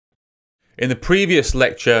In the previous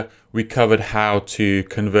lecture, we covered how to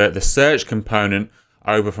convert the search component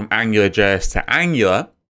over from AngularJS to Angular.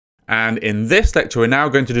 And in this lecture, we're now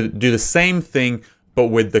going to do the same thing, but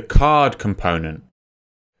with the card component.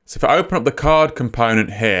 So if I open up the card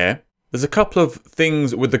component here, there's a couple of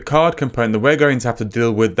things with the card component that we're going to have to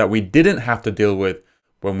deal with that we didn't have to deal with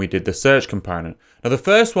when we did the search component. Now the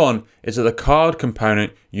first one is that the card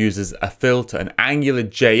component uses a filter, an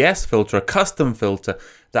AngularJS filter, a custom filter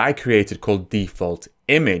that I created called default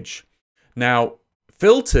image. Now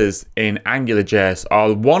filters in AngularJS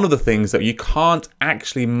are one of the things that you can't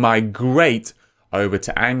actually migrate over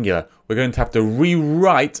to Angular. We're going to have to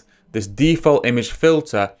rewrite this default image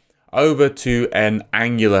filter over to an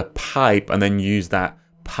Angular pipe and then use that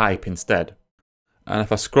pipe instead. And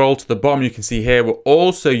if I scroll to the bottom, you can see here we're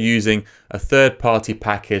also using a third-party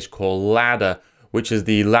package called Ladder, which is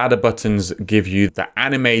the ladder buttons give you the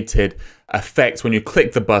animated effect when you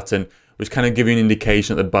click the button, which kind of give you an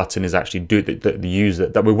indication that the button is actually the user,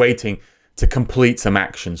 that we're waiting to complete some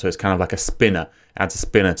action. So it's kind of like a spinner, adds a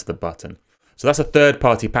spinner to the button. So that's a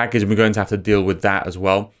third-party package, and we're going to have to deal with that as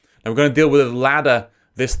well. Now we're going to deal with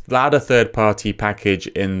this Ladder third-party package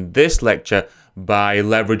in this lecture by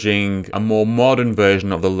leveraging a more modern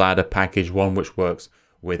version of the Ladder package, one which works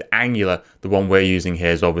with Angular. The one we're using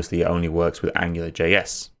here is obviously it only works with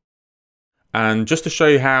AngularJS. And just to show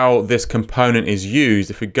you how this component is used,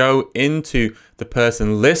 if we go into the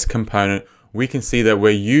person list component, we can see that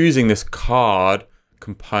we're using this card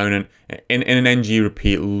component in an ng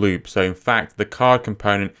repeat loop. So in fact, the card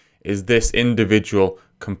component is this individual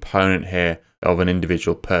component here of an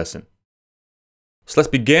individual person. So let's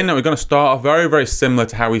begin, and we're going to start off very, very similar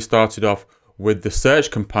to how we started off with the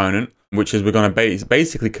search component, which is we're going to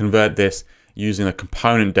basically convert this using a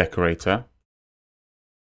component decorator.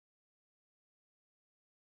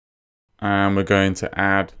 And we're going to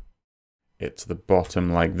add it to the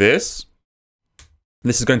bottom like this.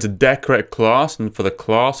 This is going to decorate a class, and for the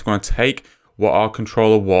class, we're going to take what our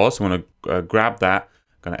controller was. So I'm going to grab that,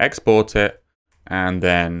 I'm going to export it, and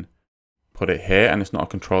then put it here. And it's not a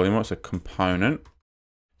controller anymore, it's a component.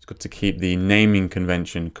 It's good to keep the naming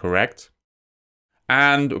convention correct.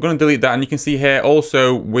 And we're going to delete that. And you can see here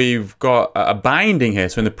also we've got a binding here.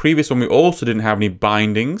 So in the previous one, we also didn't have any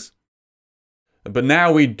bindings, but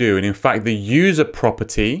now we do. And in fact, the user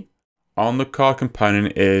property on the card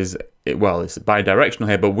component is, well, it's bidirectional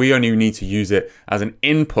here, but we only need to use it as an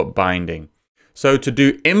input binding. So to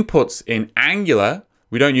do inputs in Angular,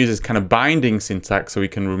 we don't use this kind of binding syntax, so we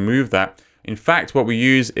can remove that. In fact, what we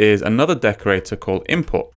use is another decorator called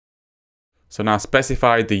input. So now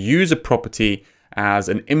specify the user property as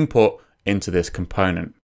an input into this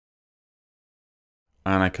component.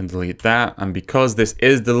 And I can delete that. And because this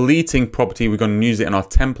is deleting property, we're going to use it in our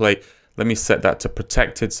template. Let me set that to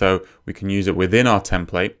protected so we can use it within our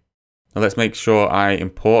template. Now let's make sure I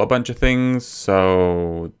import a bunch of things.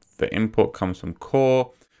 So the input comes from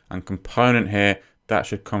core, and component here, that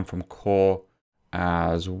should come from core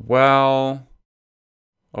as well.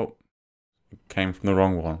 Oh, it came from the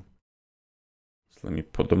wrong one. So let me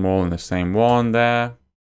put them all in the same one there.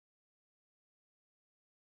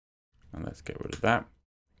 And let's get rid of that.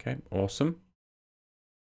 Okay, awesome.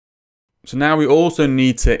 So now we also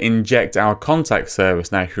need to inject our contact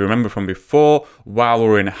service. Now, if you remember from before, while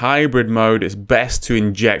we're in hybrid mode, it's best to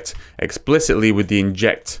inject explicitly with the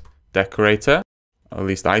Inject decorator. At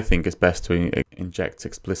least I think it's best to inject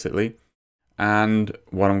explicitly. And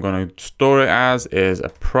what I'm going to store it as is a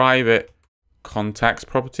private contacts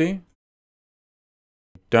property.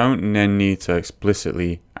 Don't then need to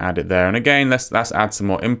explicitly add it there. And again, let's add some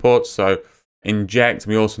more imports. So inject,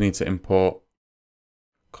 we also need to import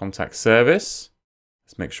contact service.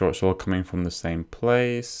 Let's make sure it's all coming from the same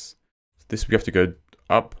place. This, we have to go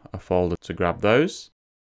up a folder to grab those.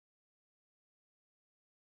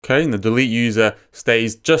 Okay, and the delete user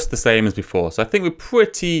stays just the same as before. So I think we're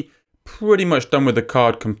pretty much done with the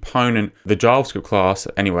card component, the JavaScript class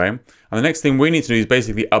anyway. And the next thing we need to do is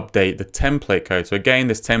basically update the template code. So again,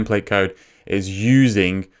 this template code is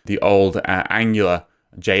using the old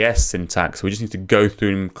AngularJS syntax. So we just need to go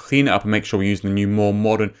through and clean it up and make sure we're using the new, more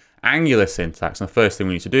modern Angular syntax. And the first thing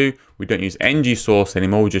we need to do, we don't use ng source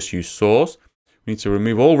anymore, we just use source. We need to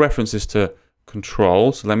remove all references to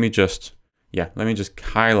control. So let me just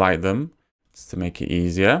highlight them just to make it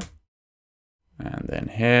easier. And then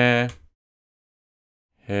here,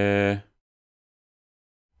 here,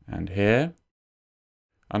 and here.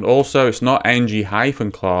 And also, it's not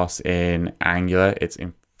ng-class in Angular. It's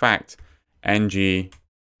in fact ng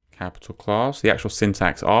capital class. The actual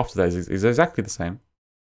syntax after that is exactly the same.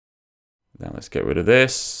 Then let's get rid of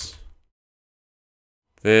this,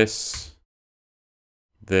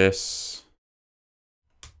 this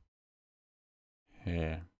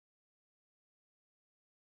here.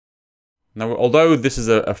 Now, although this is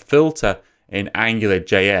a filter in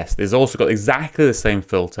AngularJS, there's also got exactly the same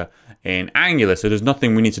filter in Angular, so there's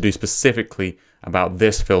nothing we need to do specifically about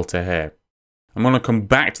this filter here. I'm going to come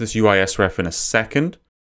back to this UISref in a second,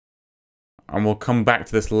 and we'll come back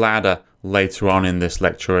to this ladder later on in this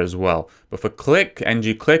lecture as well. But for click,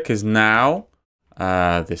 ngClick is now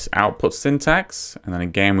this output syntax, and then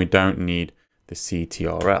again we don't need the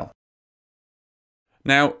ctrl.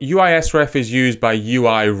 Now, UISref is used by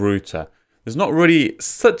UI router. There's not really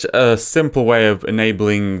such a simple way of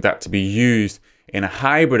enabling that to be used in a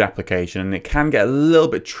hybrid application, and it can get a little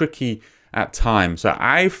bit tricky at times. So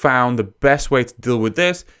I found the best way to deal with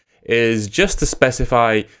this is just to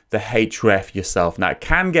specify the href yourself. Now, it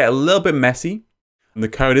can get a little bit messy, and the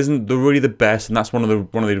code isn't really the best, and that's one of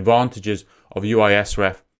the advantages of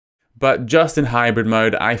UISref. But just in hybrid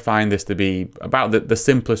mode, I find this to be about the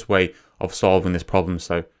simplest way of solving this problem.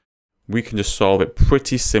 So we can just solve it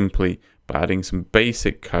pretty simply by adding some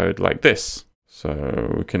basic code like this.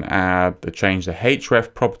 So we can change the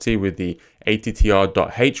href property with the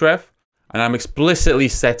attr.href, and I'm explicitly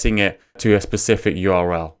setting it to a specific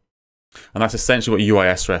URL. And that's essentially what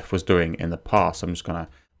UISref was doing in the past. So I'm just going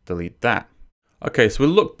to delete that. Okay, so we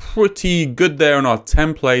look pretty good there on our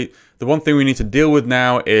template. The one thing we need to deal with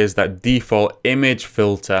now is that default image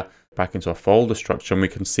filter back into our folder structure. And we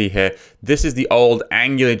can see here, this is the old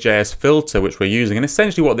AngularJS filter which we're using. And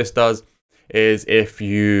essentially what this does is if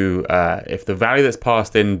the value that's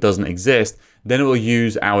passed in doesn't exist, then it will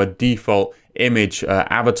use our default image,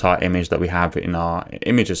 avatar image that we have in our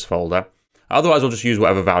images folder. Otherwise, we'll just use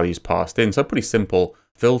whatever values passed in. So a pretty simple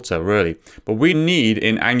filter, really. But we need,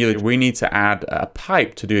 in Angular, we need to add a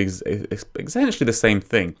pipe to do essentially the same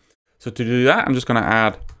thing. So to do that, I'm just going to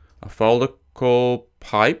add a folder called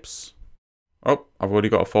pipes. Oh, I've already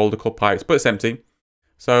got a folder called pipes, but it's empty.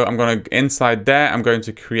 So I'm going to, inside there, I'm going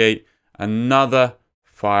to create another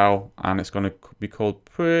file, and it's going to be called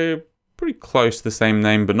pretty close to the same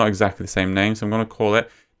name, but not exactly the same name. So I'm going to call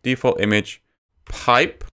it default image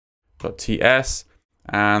pipe.ts,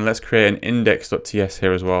 and let's create an index.ts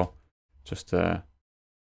here as well, just to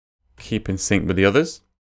keep in sync with the others.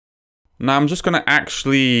 Now I'm just going to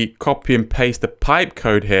actually copy and paste the pipe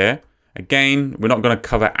code here. Again, we're not going to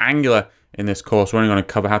cover Angular in this course. We're only going to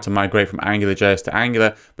cover how to migrate from AngularJS to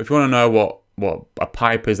Angular. But if you want to know what a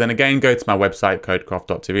pipe is, then again, go to my website,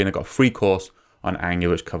 codecraft.tv, and I've got a free course on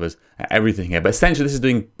Angular which covers everything here. But essentially, this is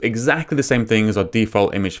doing exactly the same thing as our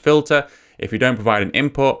default image filter. If you don't provide an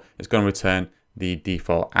input, it's going to return the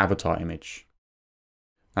default avatar image.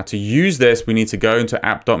 Now, to use this, we need to go into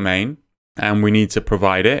app.main, and we need to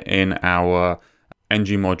provide it in our ng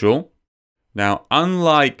module. Now,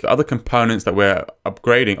 unlike other components that we're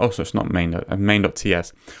upgrading, so it's not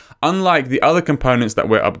main.ts. Unlike the other components that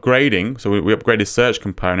we're upgrading, so we upgraded search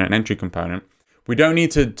component and entry component, we don't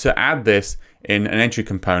need to add this in an entry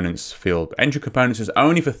components field. Entry components is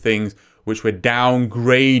only for things which we're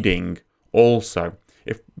downgrading also.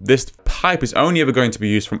 If this pipe is only ever going to be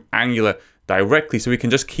used from Angular directly, so we can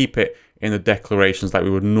just keep it in the declarations like we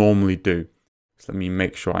would normally do. So let me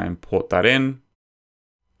make sure I import that in.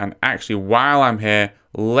 And actually, while I'm here,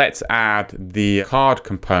 let's add the card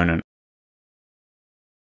component.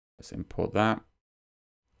 Let's import that.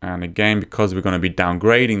 And again, because we're going to be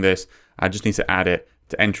downgrading this, I just need to add it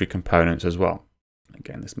to entry components as well.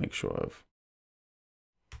 Again, let's make sure of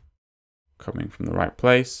coming from the right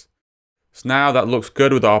place. So now that looks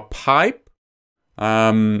good with our pipe.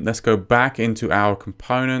 Let's go back into our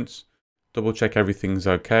components, double check everything's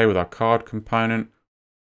okay with our card component.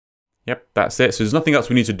 Yep, that's it. So there's nothing else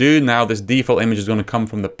we need to do. Now this default image is going to come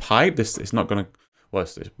from the pipe. It's not going to, well,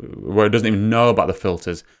 it doesn't even know about the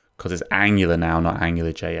filters because it's Angular now, not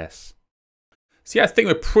AngularJS. So yeah, I think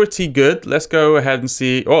we're pretty good. Let's go ahead and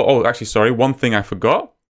see. Oh, actually, sorry. One thing I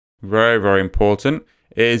forgot, very, very important,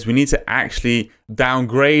 is we need to actually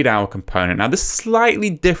downgrade our component. Now this is slightly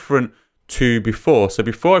different to before. So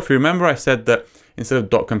before, if you remember, I said that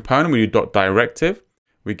instead of .component, we do .directive.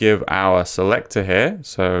 We give our selector here.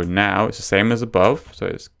 So now it's the same as above. So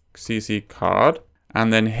it's cc card.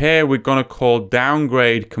 And then here we're going to call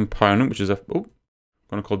downgrade component, which is I'm going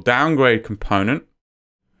to call downgrade component.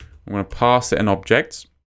 I'm going to pass it an object.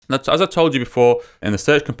 Now, as I told you before, in the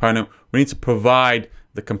search component, we need to provide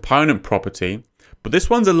the component property. But this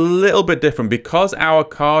one's a little bit different because our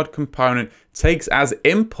card component takes as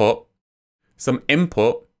input some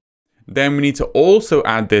input. Then we need to also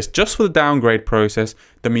add this just for the downgrade process.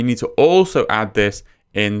 Then we need to also add this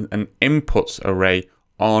in an inputs array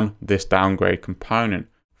on this downgrade component.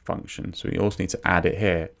 function. So we also need to add it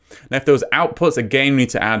here. Now, if there was outputs, again, we need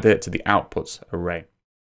to add it to the outputs array.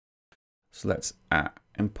 So let's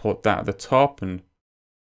import that at the top. And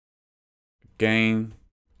again,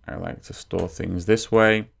 I like to store things this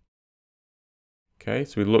way. Okay,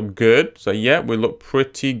 so we look good. So yeah, we look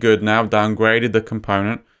pretty good now. I've downgraded the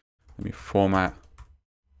component. Let me format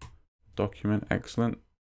document. Excellent.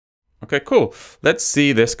 Okay, cool. Let's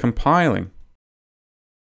see this compiling.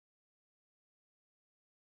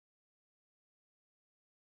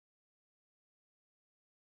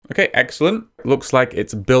 Okay, excellent. Looks like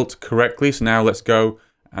it's built correctly. So now let's go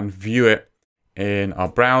and view it in our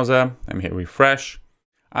browser. Let me hit refresh.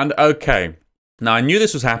 And okay, now I knew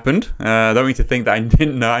this was happened. Don't need to think that I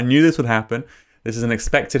didn't know. I knew this would happen. This is an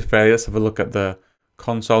expected failure. Let's have a look at the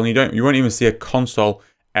console. And you won't even see a console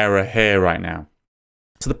error here right now.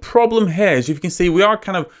 So the problem here is, if you can see, we are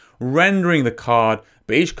kind of rendering the card,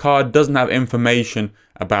 but each card doesn't have information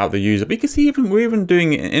about the user. But you can see we're even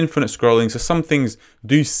doing infinite scrolling, so some things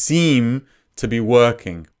do seem to be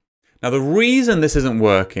working. Now the reason this isn't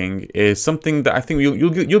working is something that I think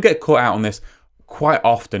you'll get caught out on this quite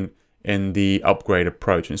often in the upgrade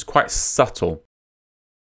approach, and it's quite subtle.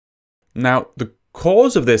 Now the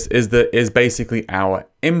cause of this is basically our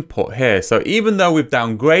input here. So even though we've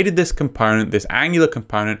downgraded this component, this Angular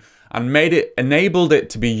component, and enabled it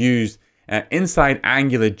to be used inside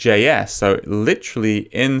AngularJS, so literally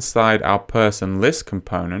inside our person list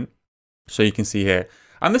component. So you can see here,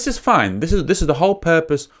 and this is fine. This is the whole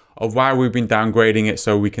purpose of why we've been downgrading it,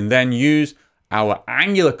 so we can then use our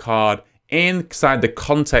Angular card inside the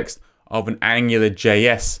context of an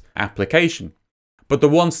AngularJS application. But the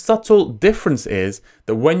one subtle difference is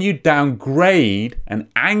that when you downgrade an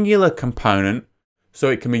Angular component so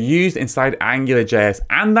it can be used inside AngularJS,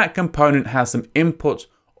 and that component has some inputs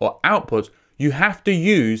or outputs, you have to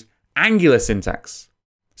use Angular syntax.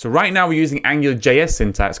 So right now we're using AngularJS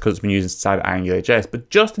syntax because it's been used inside AngularJS, but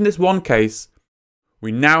just in this one case,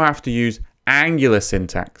 we now have to use Angular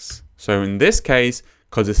syntax. So in this case,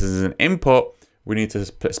 because this is an input, we need to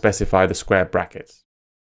specify the square brackets.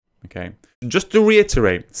 Okay. Just to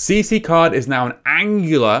reiterate, CCCard is now an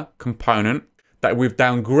Angular component that we've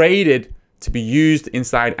downgraded to be used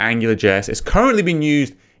inside AngularJS. It's currently being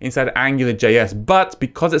used inside AngularJS, but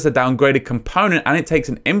because it's a downgraded component and it takes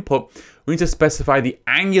an input, we need to specify the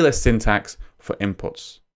Angular syntax for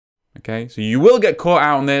inputs. Okay, so you will get caught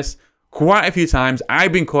out on this quite a few times.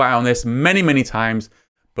 I've been caught out on this many, many times,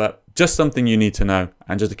 but just something you need to know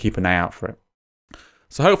and just to keep an eye out for it.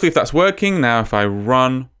 So hopefully if that's working, now if I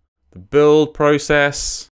run the build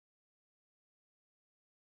process,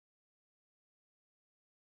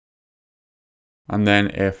 and then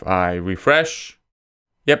if I refresh,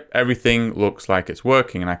 yep, everything looks like it's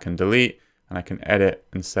working, and I can delete and I can edit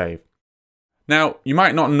and save. Now, you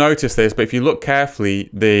might not notice this, but if you look carefully,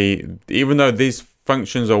 even though these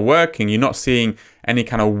functions are working, you're not seeing any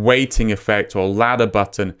kind of weighting effect or ladder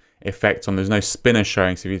button effect on. There's no spinner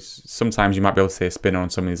showing. So sometimes you might be able to see a spinner on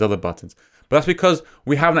some of these other buttons. But that's because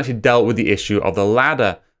we haven't actually dealt with the issue of the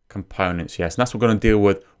ladder components yet. And that's what we're going to deal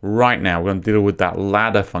with right now. We're going to deal with that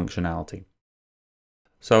ladder functionality.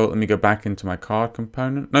 So let me go back into my card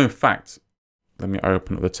component. No, in fact, let me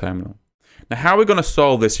open up the terminal. Now, how are we going to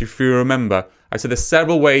solve this? If you remember, I said there's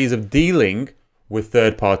several ways of dealing with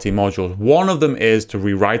third-party modules. One of them is to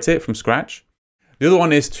rewrite it from scratch. The other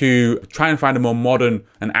one is to try and find a more modern,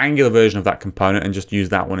 an Angular version of that component and just use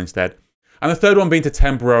that one instead. And the third one being to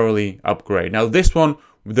temporarily upgrade. Now, this one,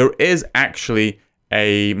 there is actually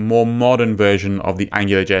a more modern version of the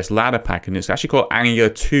AngularJS ladder package. It's actually called Angular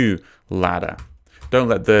 2 ladder. Don't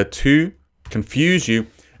let the 2 confuse you.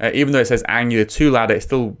 Even though it says Angular 2 ladder, it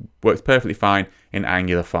still works perfectly fine in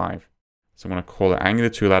Angular 5. So I'm going to call it Angular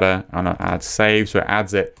 2 ladder, and I'll add save, so it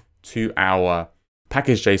adds it to our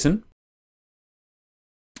package.json.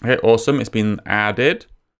 Okay, awesome, it's been added.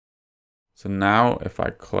 So now if I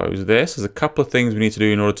close this, there's a couple of things we need to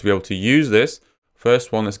do in order to be able to use this.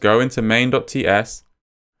 First one, let's go into main.ts,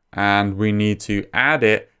 and we need to add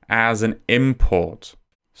it as an import.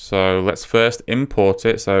 So let's first import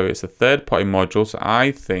it. So it's a third-party module, so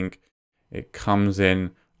I think it comes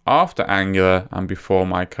in after Angular and before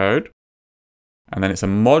my code. And then it's a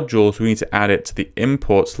module, so we need to add it to the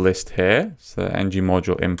imports list here. So ng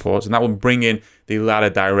module imports, and that will bring in the ladder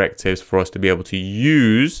directives for us to be able to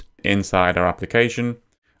use inside our application.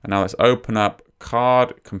 And now let's open up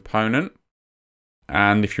CardComponent.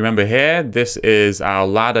 And if you remember here, this is our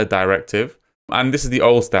ladder directive. And this is the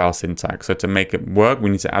old style syntax. So to make it work, we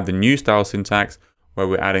need to add the new style syntax where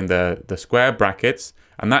we're adding the square brackets.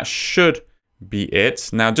 And that should be it.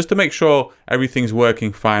 Now, just to make sure everything's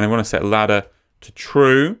working fine, I want to set ladder to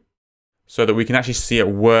true so that we can actually see it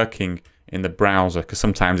working in the browser, because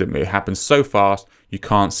sometimes it happens so fast you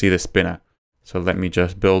can't see the spinner. So let me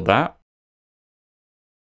just build that.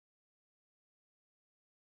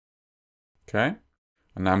 Okay,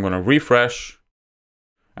 and now I'm going to refresh,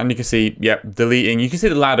 and you can see, yep, deleting. You can see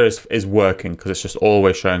the ladder is working because it's just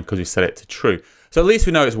always showing because we set it to true. So at least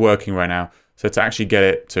we know it's working right now. So to actually get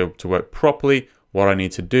it to work properly, what I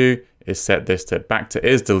need to do is set this to back to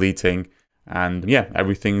is deleting, and yeah,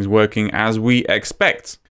 everything's working as we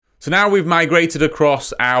expect. So now we've migrated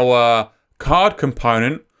across our card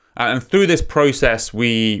component, and through this process,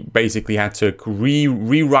 we basically had to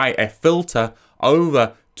rewrite a filter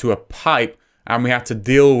over to a pipe, and we had to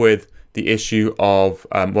deal with the issue of,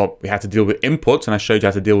 well, we had to deal with inputs, and I showed you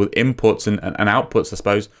how to deal with inputs and outputs, I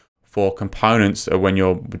suppose, for components. When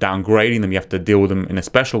you're downgrading them, you have to deal with them in a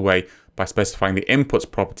special way by specifying the inputs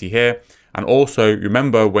property here. And also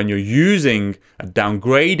remember, when you're using a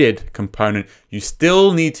downgraded component, you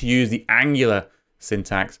still need to use the Angular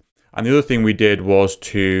syntax. And the other thing we did was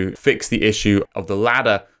to fix the issue of the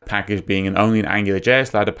ladder package being only an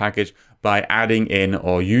AngularJS ladder package by adding in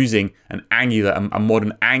or using an Angular, a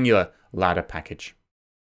modern Angular ladder package.